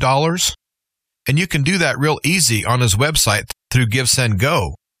 $5, and you can do that real easy on his website through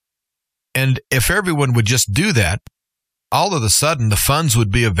GiveSendGo. And if everyone would just do that, all of a sudden the funds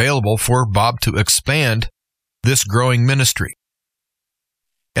would be available for Bob to expand this growing ministry.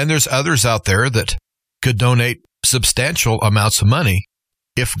 And there's others out there that could donate substantial amounts of money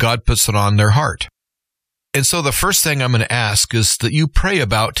if God puts it on their heart. And so the first thing I'm going to ask is that you pray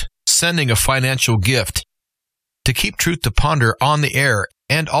about sending a financial gift to keep Truth to Ponder on the air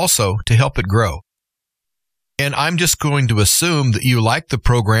and also to help it grow. And I'm just going to assume that you like the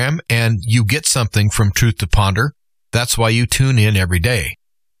program and you get something from Truth to Ponder. That's why you tune in every day.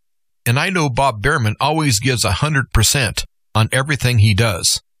 And I know Bob Bierman always gives 100% on everything he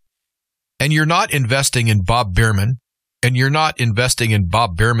does. And you're not investing in Bob Bierman, and you're not investing in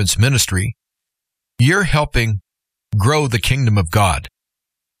Bob Bierman's ministry. You're helping grow the kingdom of God.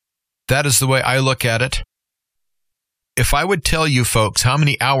 That is the way I look at it. If I would tell you folks how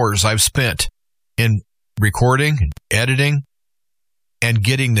many hours I've spent in recording, editing, and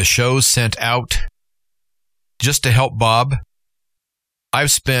getting the shows sent out just to help Bob,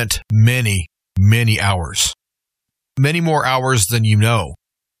 I've spent many, many hours. Many more hours than you know.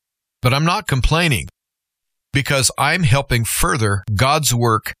 But I'm not complaining because I'm helping further God's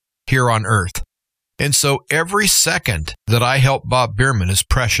work here on earth. And so every second that I help Bob Bierman is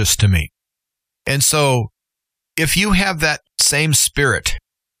precious to me. And so if you have that same spirit,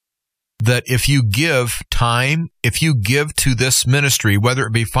 that if you give time, if you give to this ministry, whether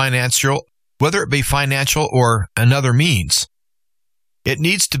it be financial or another means, it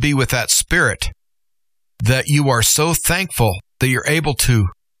needs to be with that spirit that you are so thankful that you're able to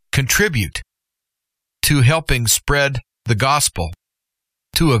contribute to helping spread the gospel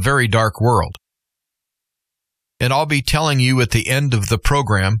to a very dark world. And I'll be telling you at the end of the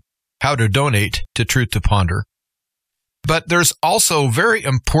program how to donate to Truth to Ponder. But there's also very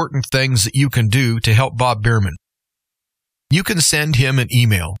important things that you can do to help Bob Bierman. You can send him an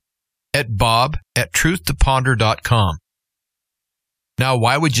email at bob@truthtoponder.com. Now,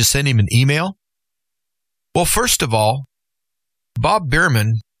 why would you send him an email? Well, first of all, Bob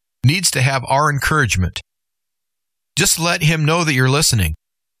Bierman needs to have our encouragement. Just let him know that you're listening.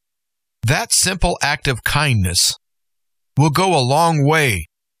 That simple act of kindness will go a long way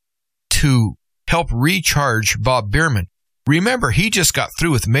to help recharge Bob Bierman. Remember, he just got through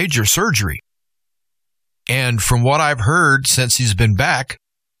with major surgery. And from what I've heard since he's been back,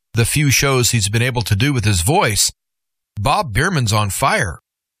 the few shows he's been able to do with his voice, Bob Bierman's on fire.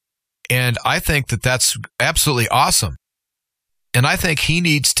 And I think that that's absolutely awesome. And I think he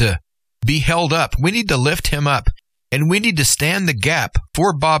needs to be held up. We need to lift him up, and we need to stand the gap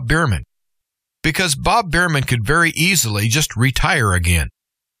for Bob Bierman, because Bob Bierman could very easily just retire again.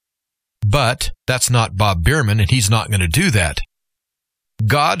 But that's not Bob Bierman, and he's not going to do that.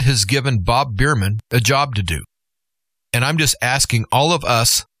 God has given Bob Bierman a job to do. And I'm just asking all of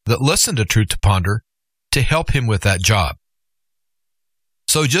us that listen to Truth to Ponder to help him with that job.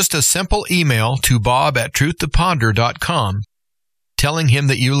 So just a simple email to bob@truthtoponder.com telling him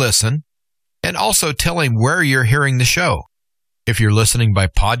that you listen, and also tell him where you're hearing the show. If you're listening by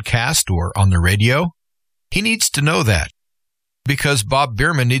podcast or on the radio, he needs to know that, because Bob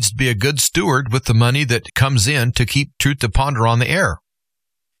Bierman needs to be a good steward with the money that comes in to keep Truth to Ponder on the air.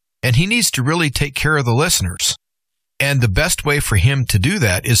 And he needs to really take care of the listeners. And the best way for him to do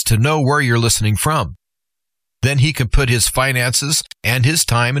that is to know where you're listening from. Then he can put his finances and his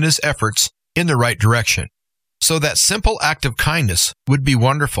time and his efforts in the right direction. So that simple act of kindness would be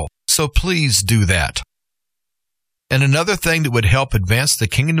wonderful. So please do that. And another thing that would help advance the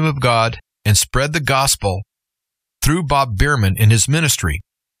kingdom of God and spread the gospel through Bob Bierman in his ministry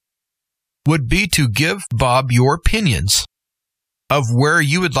would be to give Bob your opinions of where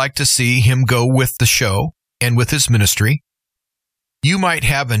you would like to see him go with the show and with his ministry. You might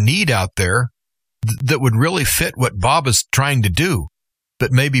have a need out there that would really fit what Bob is trying to do,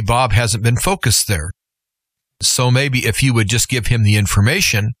 but maybe Bob hasn't been focused there. So maybe if you would just give him the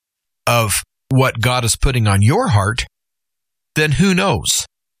information of what God is putting on your heart, then who knows?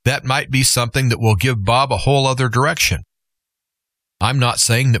 That might be something that will give Bob a whole other direction. I'm not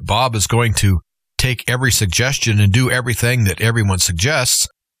saying that Bob is going to take every suggestion and do everything that everyone suggests,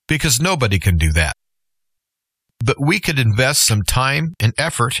 because nobody can do that. But we could invest some time and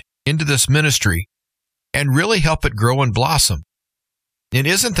effort into this ministry and really help it grow and blossom. And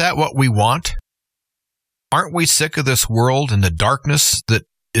isn't that what we want? Aren't we sick of this world and the darkness that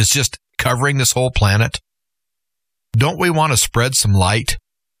is just covering this whole planet? Don't we want to spread some light?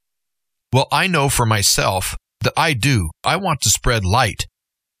 Well, I know for myself that I do. I want to spread light.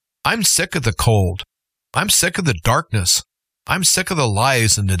 I'm sick of the cold. I'm sick of the darkness. I'm sick of the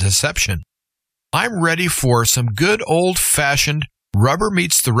lies and the deception. I'm ready for some good old-fashioned rubber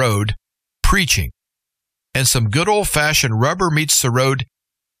meets the road preaching and some good old-fashioned rubber meets the road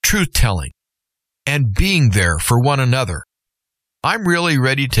truth-telling and being there for one another. I'm really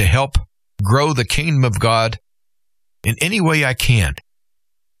ready to help grow the kingdom of God in any way I can.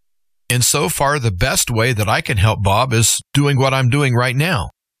 And so far, the best way that I can help Bob is doing what I'm doing right now.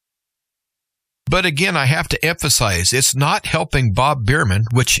 But again, I have to emphasize, it's not helping Bob Bierman,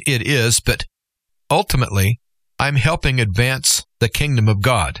 which it is, but ultimately, I'm helping advance the kingdom of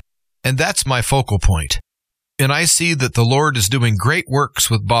God. And that's my focal point. And I see that the Lord is doing great works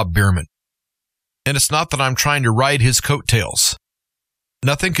with Bob Bierman. And it's not that I'm trying to ride his coattails.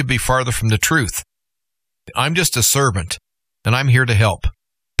 Nothing could be farther from the truth. I'm just a servant, and I'm here to help,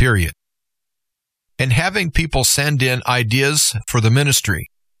 period. And having people send in ideas for the ministry,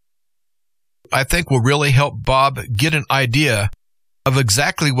 I think will really help Bob get an idea of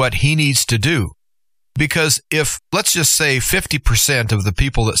exactly what he needs to do. Because if, let's just say, 50% of the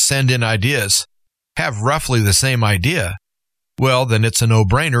people that send in ideas have roughly the same idea, well, then it's a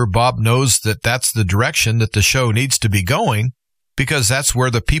no-brainer. Bob knows that that's the direction that the show needs to be going, because that's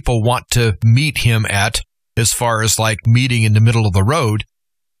where the people want to meet him at, as far as like meeting in the middle of the road,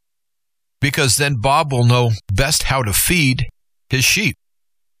 because then Bob will know best how to feed his sheep.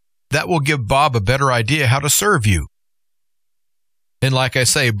 That will give Bob a better idea how to serve you. And like I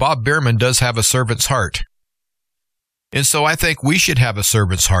say, Bob Bierman does have a servant's heart. And so I think we should have a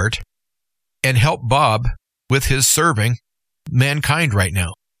servant's heart and help Bob with his serving mankind right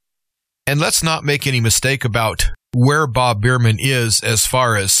now. And let's not make any mistake about where Bob Bierman is as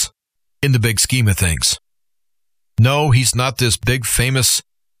far as in the big scheme of things. No, he's not this big famous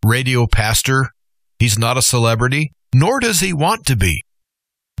radio pastor. He's not a celebrity, nor does he want to be.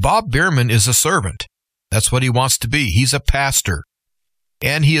 Bob Bierman is a servant. That's what he wants to be. He's a pastor.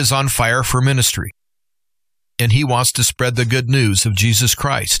 And he is on fire for ministry. And he wants to spread the good news of Jesus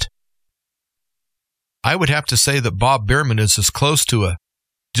Christ. I would have to say that Bob Bierman is as close to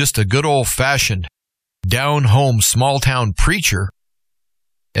just a good old-fashioned, down-home, small-town preacher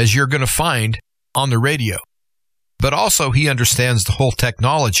as you're going to find on the radio. But also he understands the whole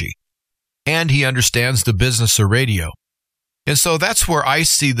technology, and he understands the business of radio. And so that's where I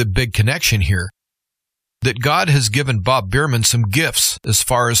see the big connection here, that God has given Bob Bierman some gifts as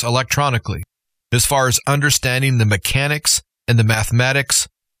far as electronically, as far as understanding the mechanics and the mathematics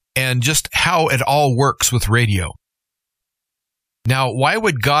and just how it all works with radio. Now, why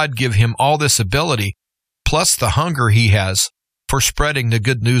would God give him all this ability, plus the hunger he has for spreading the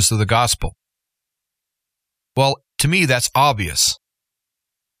good news of the gospel? Well, to me, that's obvious.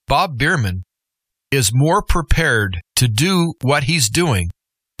 Bob Bierman is more prepared to do what he's doing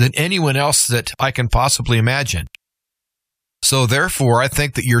than anyone else that I can possibly imagine. So therefore, I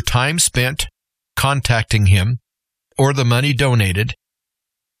think that your time spent contacting him or the money donated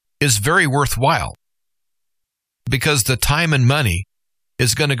is very worthwhile, because the time and money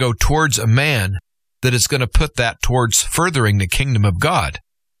is going to go towards a man that is going to put that towards furthering the kingdom of God.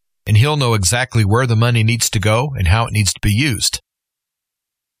 And he'll know exactly where the money needs to go and how it needs to be used.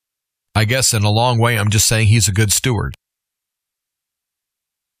 I guess in a long way, I'm just saying he's a good steward.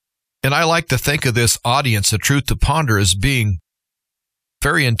 And I like to think of this audience of Truth to Ponder as being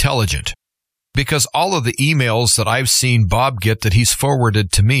very intelligent, because all of the emails that I've seen Bob get that he's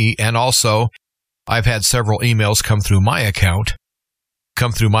forwarded to me, and also I've had several emails come through my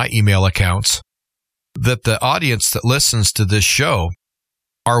email accounts, that the audience that listens to this show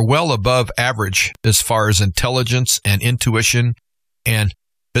are well above average as far as intelligence and intuition, and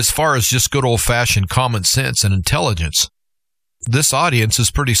as far as just good old-fashioned common sense and intelligence. This audience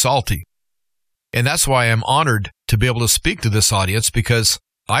is pretty salty. And that's why I'm honored to be able to speak to this audience, because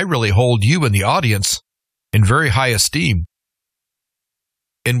I really hold you in the audience in very high esteem.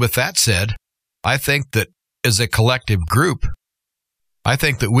 And with that said, I think that as a collective group, I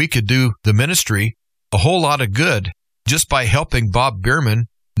think that we could do the ministry a whole lot of good just by helping Bob Bierman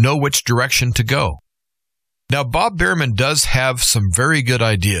know which direction to go. Now, Bob Bierman does have some very good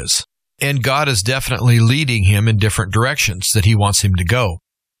ideas, and God is definitely leading him in different directions that he wants him to go.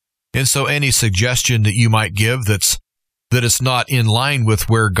 And so any suggestion that you might give that is not in line with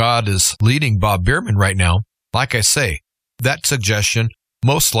where God is leading Bob Bierman right now, like I say, that suggestion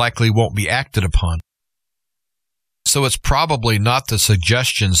most likely won't be acted upon. So it's probably not the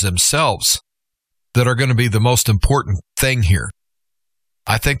suggestions themselves that are going to be the most important thing here.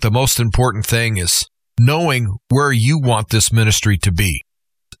 I think the most important thing is knowing where you want this ministry to be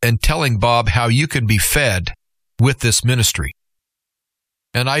and telling Bob how you can be fed with this ministry.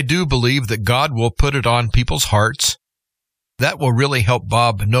 And I do believe that God will put it on people's hearts. That will really help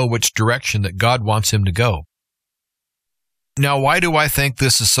Bob know which direction that God wants him to go. Now, why do I think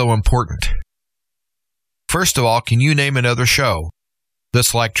this is so important? First of all, can you name another show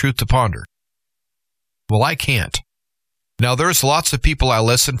that's like Truth to Ponder? Well, I can't. Now, there's lots of people I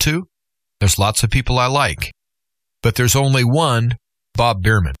listen to. There's lots of people I like. But there's only one Bob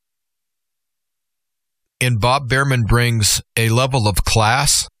Bierman. And Bob Bierman brings a level of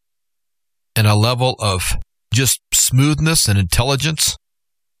class and a level of just smoothness and intelligence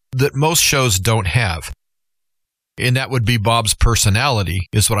that most shows don't have. And that would be Bob's personality,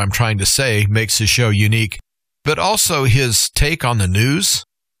 is what I'm trying to say, makes his show unique. But also his take on the news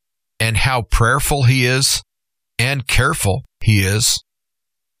and how prayerful he is and careful he is.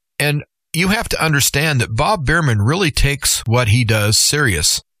 And you have to understand that Bob Bierman really takes what he does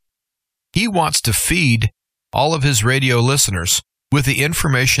serious. He wants to feed all of his radio listeners with the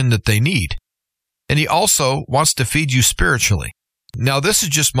information that they need. And he also wants to feed you spiritually. Now, this is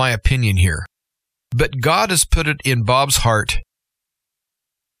just my opinion here, but God has put it in Bob's heart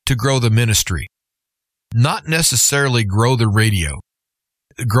to grow the ministry, not necessarily grow the radio.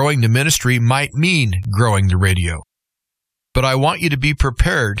 Growing the ministry might mean growing the radio. But I want you to be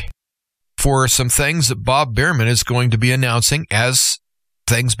prepared for some things that Bob Bierman is going to be announcing as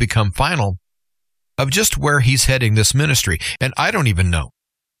things become final, of just where he's heading this ministry. And I don't even know.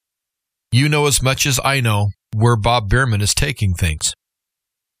 You know as much as I know where Bob Bierman is taking things.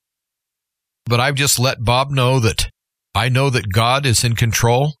 But I've just let Bob know that I know that God is in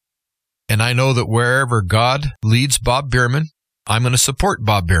control, and I know that wherever God leads Bob Bierman, I'm going to support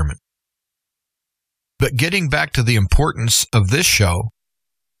Bob Bierman. But getting back to the importance of this show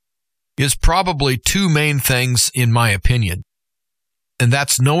is probably two main things in my opinion. And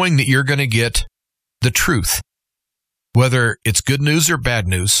that's knowing that you're going to get the truth. Whether it's good news or bad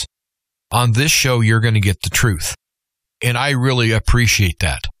news, on this show you're going to get the truth. And I really appreciate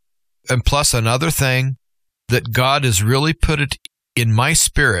that. And plus another thing that God has really put it in my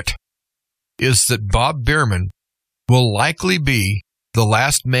spirit is that Bob Bierman will likely be the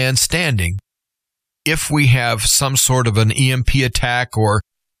last man standing if we have some sort of an EMP attack or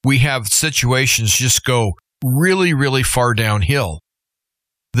we have situations just go really, really far downhill.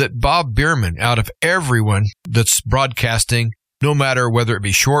 That Bob Bierman, out of everyone that's broadcasting, no matter whether it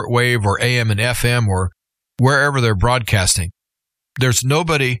be shortwave or AM and FM or wherever they're broadcasting, there's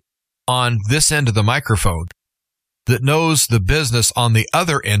nobody on this end of the microphone that knows the business on the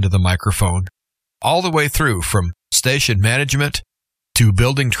other end of the microphone, all the way through from station management to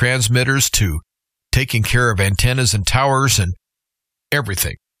building transmitters to taking care of antennas and towers and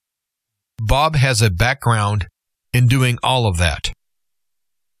everything. Bob has a background in doing all of that.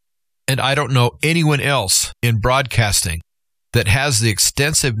 And I don't know anyone else in broadcasting that has the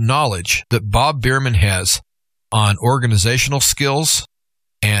extensive knowledge that Bob Bierman has on organizational skills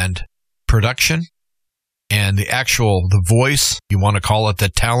and production and the voice, you want to call it the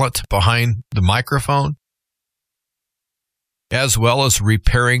talent behind the microphone. as well as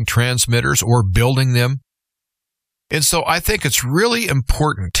repairing transmitters or building them. And so I think it's really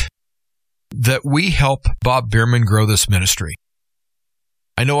important that we help Bob Bierman grow this ministry.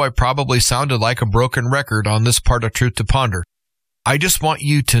 I know I probably sounded like a broken record on this part of Truth to Ponder. I just want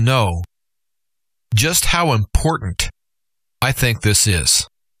you to know just how important I think this is.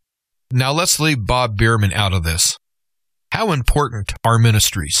 Now let's leave Bob Bierman out of this. How important are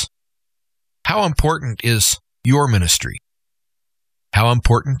ministries? How important is your ministry? How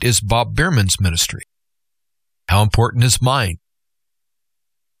important is Bob Bierman's ministry? How important is mine?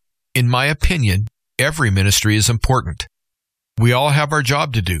 In my opinion, every ministry is important. We all have our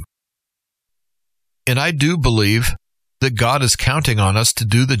job to do. And I do believe that God is counting on us to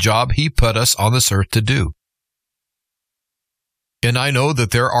do the job He put us on this earth to do. And I know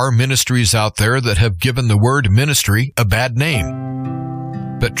that there are ministries out there that have given the word ministry a bad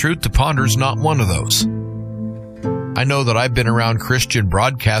name. But Truth to Ponder is not one of those. I know that I've been around Christian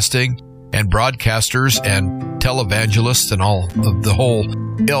broadcasting and broadcasters and televangelists and all of the whole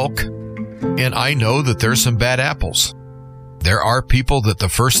ilk, and I know that there's some bad apples. There are people that the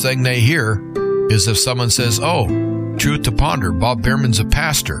first thing they hear is if someone says, "Oh, Truth to Ponder, Bob Bierman's a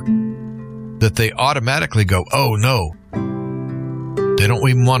pastor," that they automatically go, "Oh no." They don't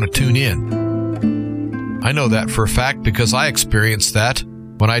even want to tune in. I know that for a fact because I experienced that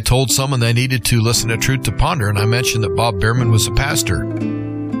when I told someone they needed to listen to Truth to Ponder and I mentioned that Bob Bierman was a pastor.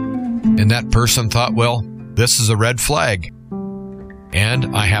 And that person thought, well, this is a red flag.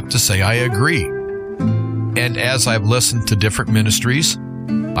 And I have to say I agree. And as I've listened to different ministries,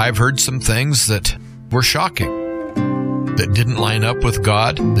 I've heard some things that were shocking, that didn't line up with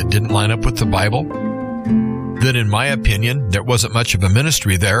God, that didn't line up with the Bible, that in my opinion, there wasn't much of a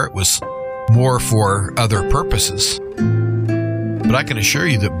ministry there. It was more for other purposes. But I can assure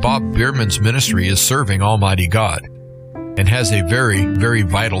you that Bob Bierman's ministry is serving Almighty God and has a very, very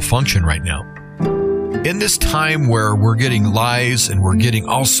vital function right now. In this time where we're getting lies and we're getting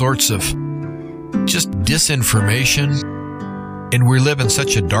all sorts of just disinformation, and we live in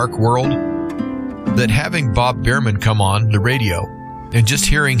such a dark world, that having Bob Bierman come on the radio and just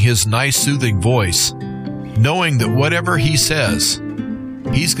hearing his nice, soothing voice, knowing that whatever he says,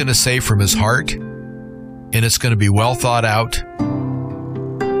 he's going to say from his heart, and it's going to be well thought out.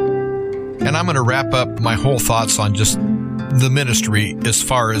 And I'm going to wrap up my whole thoughts on just the ministry as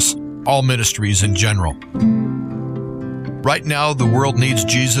far as all ministries in general. Right now, the world needs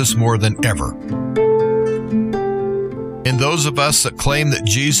Jesus more than ever. And those of us that claim that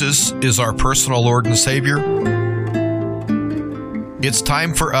Jesus is our personal Lord and Savior, it's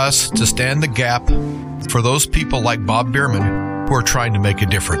time for us to stand the gap for those people like Bob Bierman who are trying to make a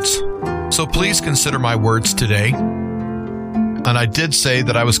difference. So please consider my words today. And I did say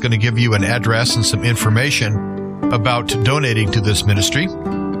that I was going to give you an address and some information about donating to this ministry.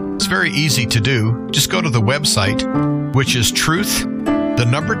 It's very easy to do. Just go to the website, which is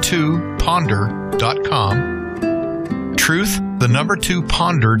truth2ponder.com,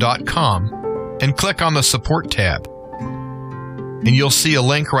 truth2ponder.com, and click on the support tab. And you'll see a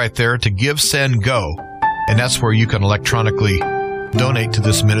link right there to Give, Send, Go. And that's where you can electronically donate to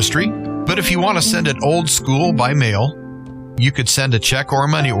this ministry. But if you want to send it old school by mail, you could send a check or a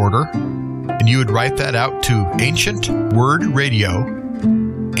money order, and you would write that out to Ancient Word Radio,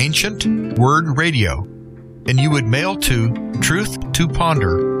 and you would mail to Truth to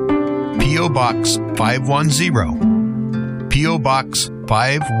Ponder, P.O. Box 510, P.O. Box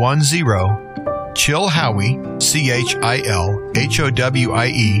 510, Chilhowie, Chilhowie,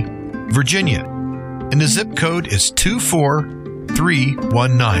 Virginia. And the zip code is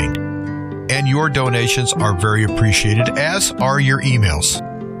 24319. And your donations are very appreciated, as are your emails.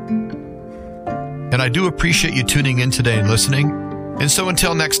 And I do appreciate you tuning in today and listening. And so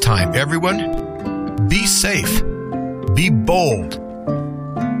until next time, everyone, be safe, be bold,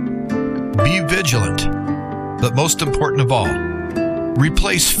 be vigilant, but most important of all,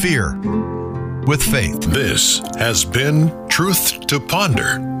 replace fear with faith. This has been Truth to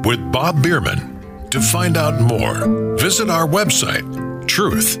Ponder with Bob Bierman. To find out more, visit our website,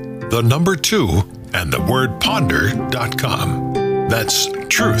 truth2ponder.com. That's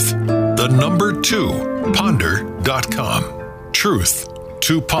truth2ponder.com. Truth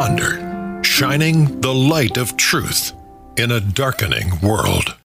to Ponder, shining the light of truth in a darkening world.